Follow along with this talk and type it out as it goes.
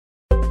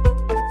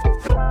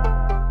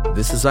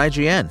This is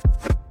IGN.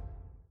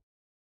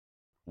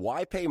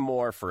 Why pay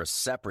more for a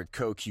separate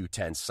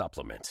CoQ10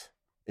 supplement?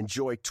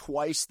 Enjoy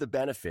twice the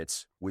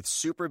benefits with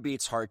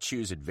SuperBeets Heart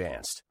Chews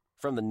Advanced.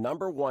 From the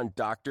 #1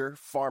 doctor,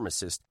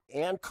 pharmacist,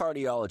 and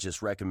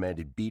cardiologist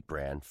recommended beet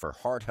brand for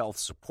heart health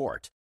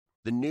support,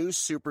 the new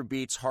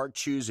SuperBeets Heart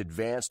Chews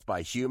Advanced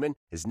by Human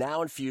is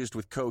now infused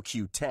with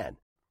CoQ10.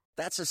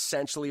 That's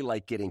essentially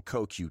like getting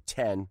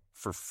CoQ10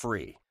 for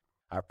free.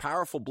 Our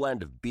powerful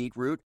blend of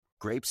beetroot,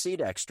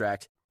 grapeseed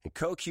extract, and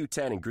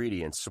CoQ10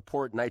 ingredients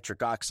support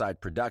nitric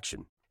oxide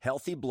production,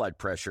 healthy blood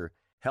pressure,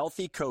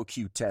 healthy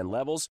CoQ10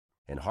 levels,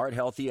 and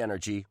heart-healthy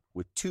energy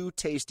with 2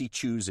 tasty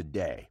chews a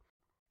day.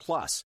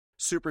 Plus,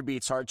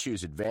 SuperBeets Heart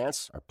Chews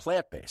Advance are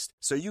plant-based,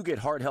 so you get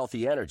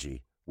heart-healthy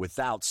energy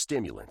without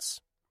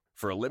stimulants.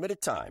 For a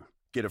limited time,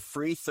 get a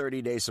free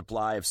 30-day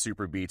supply of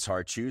SuperBeets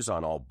Heart Chews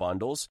on all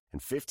bundles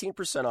and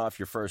 15% off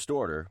your first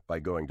order by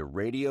going to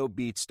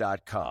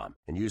radiobeats.com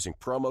and using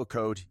promo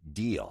code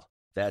DEAL.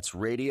 That's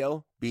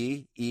radio,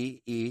 BEETS.com,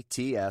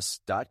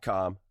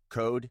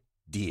 code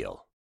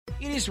DEAL.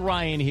 It is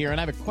Ryan here,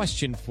 and I have a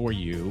question for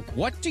you.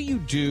 What do you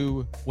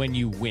do when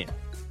you win?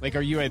 Like,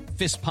 are you a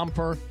fist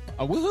pumper,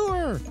 a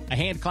woo-hooer, a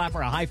hand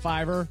clapper, a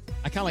high-fiver?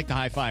 I kind of like the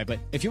high-five, but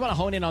if you want to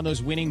hone in on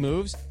those winning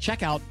moves,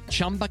 check out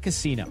Chumba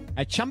Casino.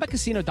 At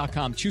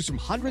ChumbaCasino.com, choose from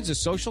hundreds of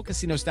social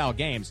casino-style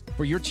games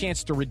for your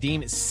chance to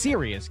redeem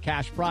serious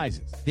cash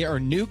prizes. There are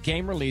new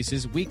game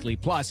releases weekly,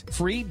 plus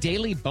free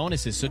daily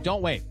bonuses, so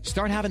don't wait.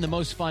 Start having the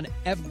most fun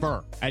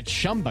ever at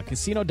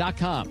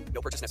ChumbaCasino.com.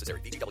 No purchase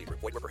necessary. VGW.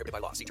 Void where prohibited by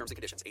law. See terms and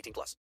conditions.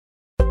 18+.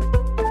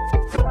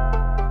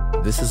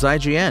 This is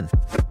IGN.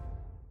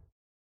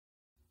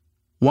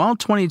 While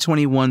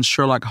 2021's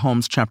Sherlock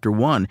Holmes Chapter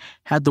 1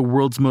 had the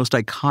world's most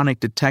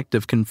iconic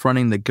detective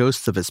confronting the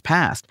ghosts of his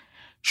past,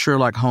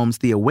 Sherlock Holmes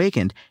The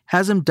Awakened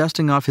has him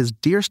dusting off his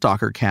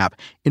deerstalker cap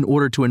in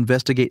order to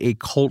investigate a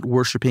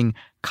cult-worshipping,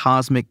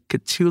 cosmic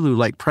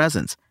Cthulhu-like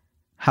presence.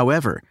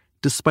 However,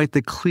 despite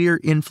the clear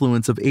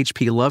influence of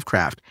H.P.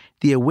 Lovecraft,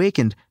 The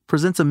Awakened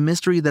presents a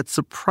mystery that's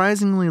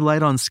surprisingly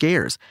light on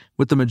scares,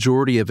 with the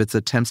majority of its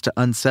attempts to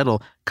unsettle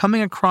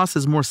coming across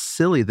as more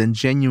silly than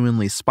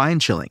genuinely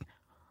spine-chilling.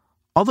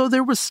 Although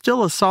there was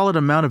still a solid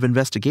amount of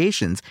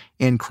investigations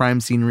and crime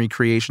scene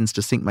recreations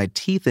to sink my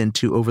teeth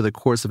into over the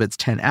course of its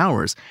 10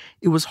 hours,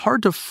 it was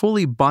hard to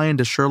fully buy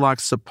into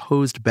Sherlock's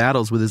supposed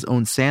battles with his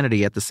own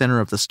sanity at the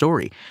center of the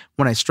story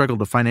when I struggled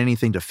to find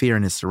anything to fear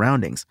in his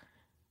surroundings.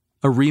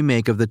 A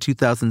remake of the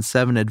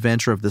 2007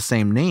 adventure of the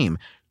same name,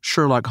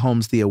 Sherlock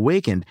Holmes The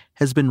Awakened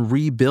has been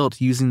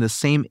rebuilt using the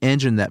same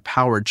engine that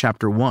powered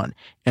Chapter 1,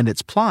 and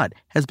its plot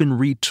has been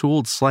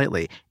retooled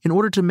slightly in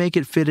order to make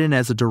it fit in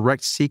as a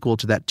direct sequel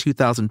to that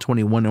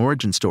 2021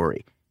 origin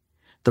story.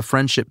 The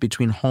friendship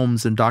between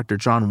Holmes and Dr.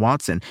 John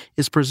Watson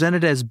is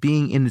presented as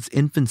being in its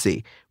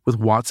infancy, with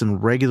Watson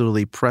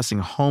regularly pressing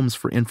Holmes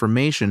for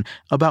information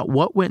about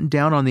what went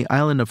down on the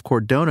island of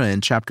Cordona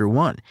in Chapter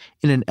 1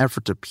 in an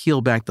effort to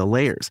peel back the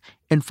layers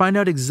and find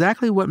out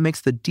exactly what makes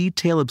the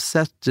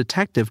detail-obsessed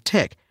detective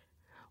tick.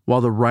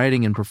 While the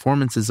writing and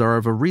performances are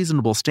of a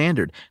reasonable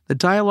standard, the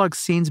dialogue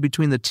scenes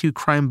between the two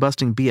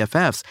crime-busting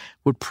BFFs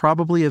would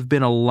probably have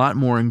been a lot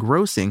more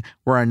engrossing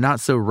were I not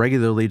so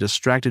regularly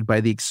distracted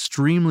by the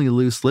extremely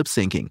loose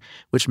lip-syncing,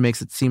 which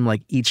makes it seem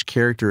like each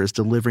character is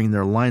delivering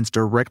their lines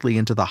directly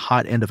into the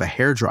hot end of a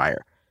hairdryer.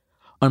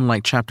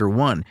 Unlike Chapter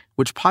 1,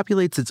 which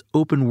populates its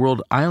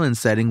open-world island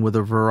setting with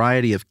a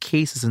variety of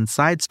cases and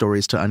side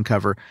stories to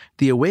uncover,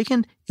 The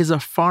Awakened is a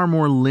far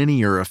more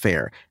linear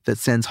affair that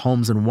sends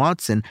Holmes and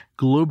Watson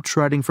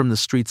globe-trotting from the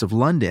streets of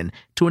London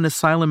to an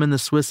asylum in the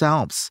Swiss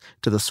Alps,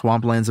 to the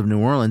swamplands of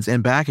New Orleans,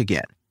 and back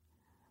again.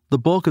 The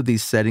bulk of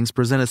these settings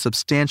present a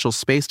substantial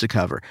space to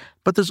cover,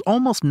 but there's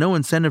almost no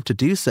incentive to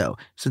do so,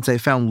 since I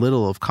found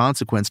little of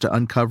consequence to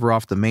uncover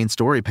off the main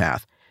story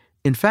path.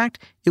 In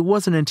fact, it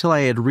wasn't until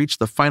I had reached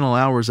the final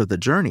hours of the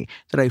journey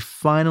that I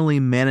finally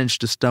managed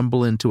to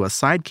stumble into a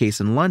side case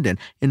in London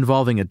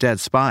involving a dead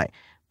spy,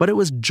 but it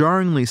was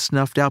jarringly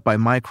snuffed out by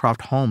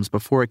Mycroft Holmes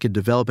before it could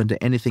develop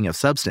into anything of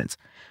substance.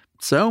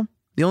 So,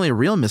 the only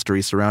real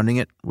mystery surrounding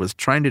it was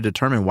trying to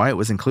determine why it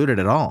was included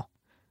at all.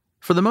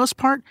 For the most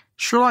part,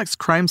 Sherlock's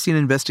crime scene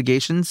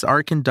investigations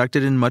are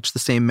conducted in much the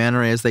same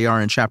manner as they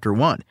are in Chapter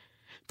 1.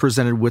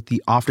 Presented with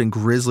the often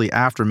grisly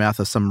aftermath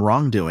of some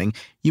wrongdoing,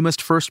 you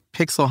must first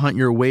pixel hunt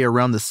your way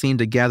around the scene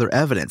to gather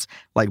evidence,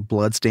 like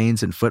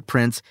bloodstains and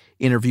footprints,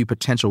 interview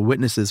potential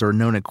witnesses or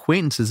known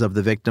acquaintances of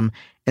the victim,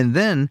 and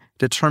then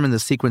determine the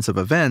sequence of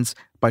events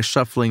by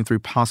shuffling through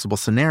possible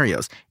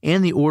scenarios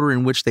and the order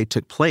in which they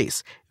took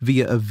place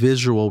via a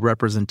visual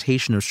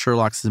representation of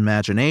Sherlock's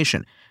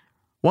imagination.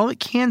 While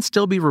it can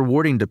still be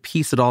rewarding to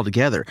piece it all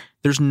together,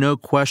 there's no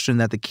question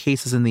that the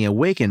cases in The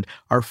Awakened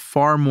are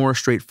far more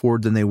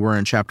straightforward than they were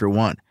in Chapter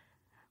 1.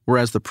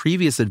 Whereas the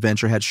previous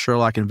adventure had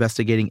Sherlock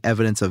investigating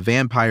evidence of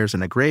vampires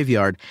in a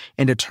graveyard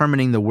and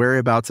determining the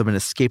whereabouts of an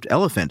escaped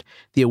elephant,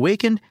 The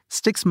Awakened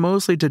sticks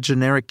mostly to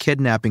generic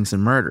kidnappings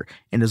and murder,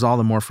 and is all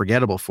the more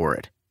forgettable for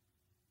it.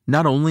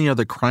 Not only are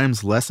the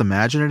crimes less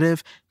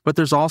imaginative, but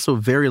there's also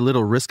very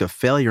little risk of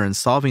failure in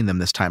solving them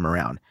this time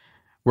around.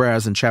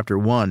 Whereas in Chapter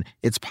 1,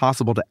 it's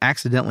possible to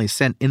accidentally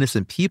send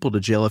innocent people to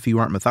jail if you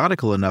aren't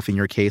methodical enough in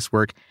your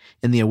casework,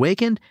 in The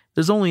Awakened,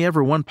 there's only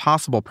ever one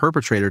possible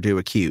perpetrator to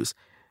accuse.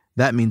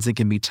 That means it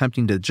can be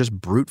tempting to just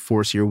brute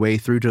force your way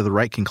through to the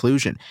right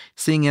conclusion,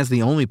 seeing as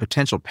the only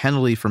potential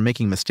penalty for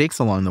making mistakes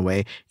along the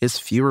way is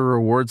fewer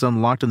rewards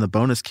unlocked in the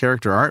bonus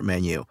character art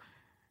menu.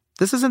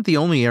 This isn't the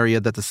only area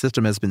that the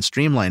system has been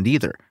streamlined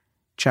either.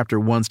 Chapter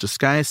 1's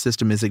disguise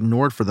system is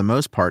ignored for the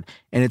most part,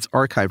 and its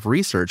archive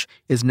research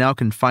is now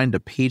confined to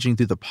paging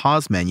through the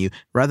pause menu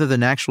rather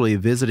than actually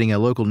visiting a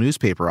local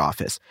newspaper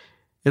office.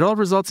 It all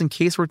results in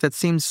casework that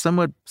seems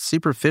somewhat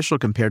superficial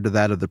compared to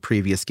that of the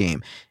previous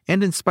game,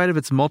 and in spite of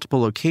its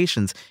multiple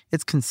locations,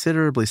 it's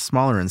considerably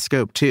smaller in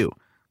scope too.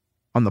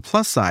 On the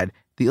plus side,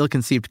 the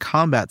ill-conceived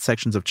combat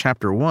sections of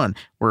Chapter 1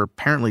 were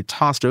apparently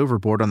tossed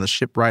overboard on the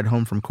ship ride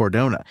home from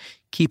Cordona,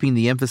 keeping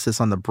the emphasis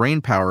on the brain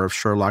power of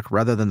Sherlock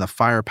rather than the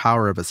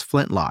firepower of his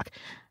flintlock.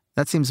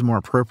 That seems more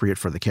appropriate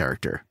for the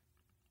character.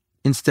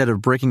 Instead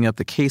of breaking up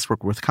the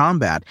casework with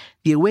combat,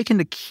 The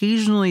Awakened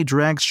occasionally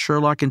drags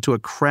Sherlock into a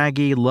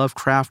craggy,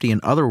 Lovecraftian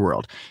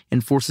otherworld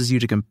and forces you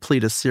to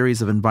complete a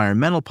series of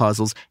environmental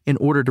puzzles in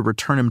order to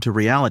return him to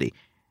reality.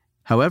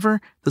 However,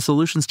 the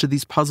solutions to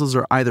these puzzles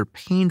are either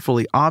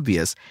painfully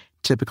obvious,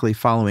 typically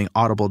following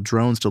audible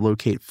drones to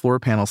locate floor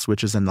panel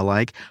switches and the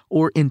like,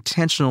 or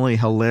intentionally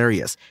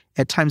hilarious,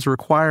 at times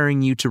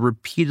requiring you to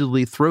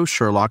repeatedly throw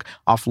Sherlock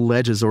off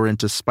ledges or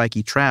into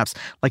spiky traps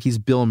like he's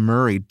Bill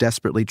Murray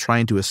desperately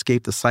trying to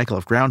escape the cycle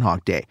of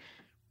Groundhog Day.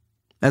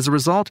 As a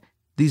result,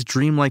 these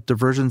dreamlike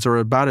diversions are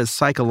about as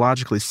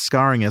psychologically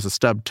scarring as a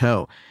stubbed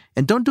toe,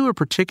 and don't do a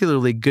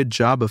particularly good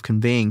job of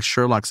conveying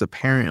Sherlock's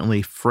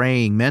apparently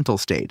fraying mental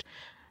state.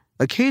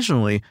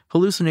 Occasionally,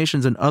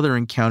 hallucinations and other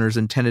encounters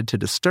intended to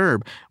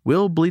disturb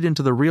will bleed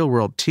into the real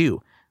world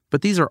too,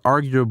 but these are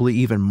arguably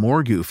even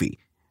more goofy.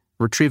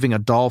 Retrieving a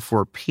doll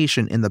for a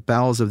patient in the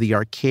bowels of the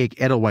archaic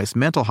Edelweiss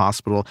mental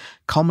hospital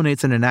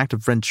culminates in an act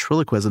of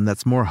ventriloquism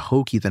that's more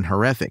hokey than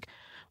horrific,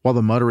 while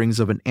the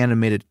mutterings of an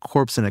animated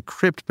corpse in a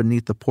crypt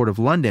beneath the Port of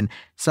London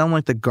sound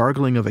like the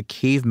gargling of a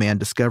caveman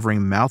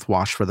discovering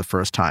mouthwash for the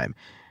first time.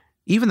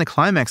 Even the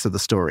climax of the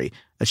story,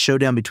 a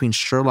showdown between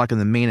Sherlock and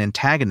the main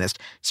antagonist,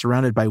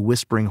 surrounded by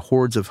whispering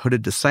hordes of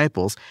hooded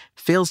disciples,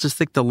 fails to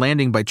stick the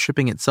landing by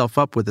tripping itself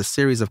up with a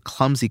series of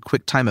clumsy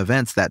quick-time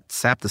events that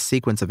sap the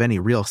sequence of any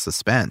real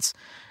suspense.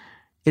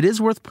 It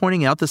is worth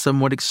pointing out the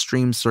somewhat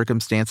extreme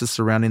circumstances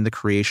surrounding the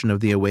creation of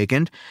The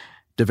Awakened.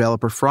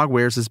 Developer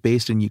Frogwares is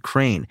based in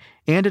Ukraine,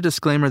 and a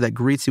disclaimer that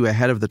greets you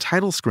ahead of the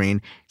title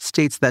screen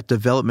states that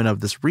development of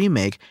this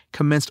remake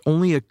commenced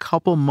only a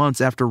couple months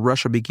after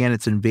Russia began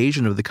its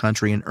invasion of the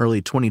country in early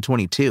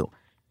 2022.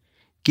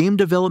 Game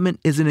development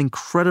is an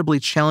incredibly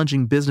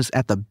challenging business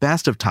at the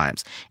best of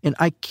times, and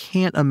I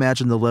can't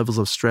imagine the levels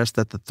of stress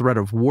that the threat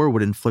of war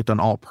would inflict on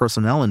all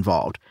personnel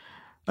involved.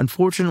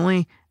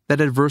 Unfortunately,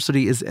 that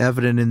adversity is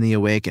evident in The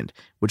Awakened,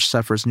 which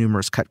suffers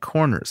numerous cut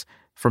corners,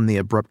 from the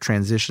abrupt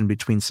transition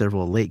between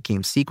several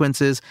late-game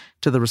sequences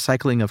to the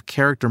recycling of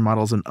character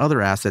models and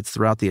other assets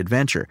throughout the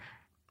adventure.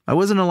 I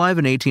wasn't alive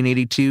in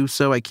 1882,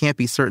 so I can't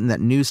be certain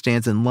that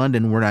newsstands in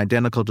London were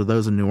identical to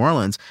those in New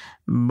Orleans,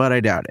 but I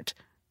doubt it.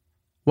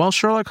 While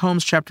Sherlock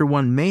Holmes Chapter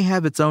 1 may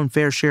have its own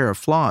fair share of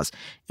flaws,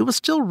 it was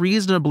still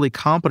reasonably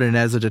competent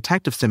as a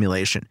detective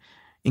simulation.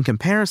 In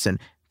comparison,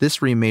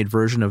 this remade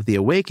version of The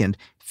Awakened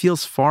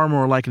feels far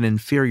more like an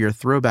inferior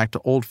throwback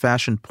to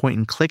old-fashioned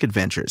point-and-click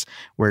adventures,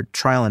 where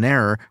trial and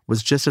error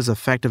was just as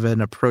effective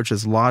an approach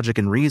as logic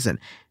and reason,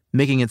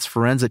 making its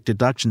forensic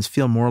deductions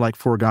feel more like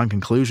foregone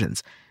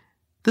conclusions.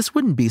 This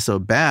wouldn't be so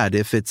bad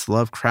if its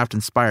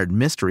Lovecraft-inspired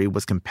mystery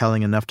was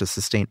compelling enough to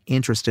sustain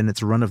interest in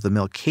its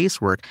run-of-the-mill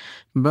casework,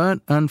 but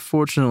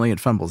unfortunately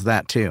it fumbles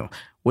that too,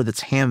 with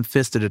its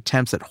ham-fisted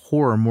attempts at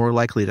horror more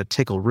likely to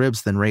tickle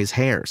ribs than raise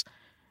hairs.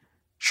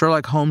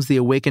 Sherlock Holmes The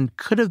Awakened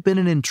could have been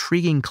an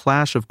intriguing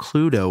clash of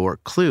Cluedo or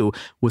Clue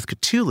with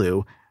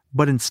Cthulhu,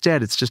 but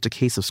instead it's just a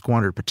case of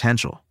squandered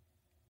potential.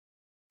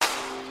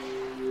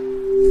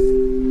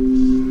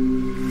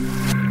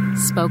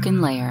 Spoken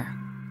Layer.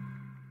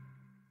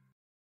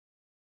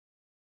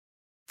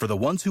 For the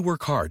ones who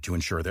work hard to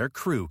ensure their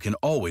crew can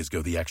always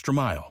go the extra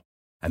mile,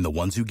 and the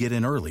ones who get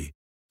in early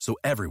so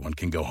everyone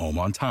can go home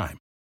on time,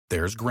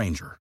 there's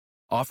Grainger,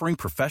 offering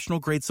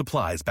professional-grade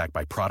supplies backed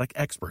by product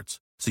experts,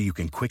 so you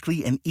can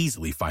quickly and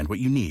easily find what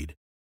you need.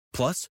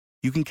 Plus,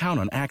 you can count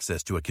on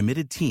access to a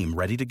committed team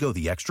ready to go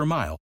the extra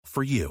mile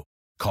for you.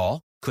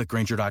 Call, click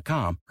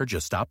Grainger.com, or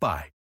just stop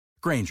by.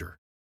 Grainger,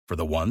 for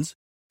the ones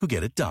who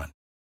get it done.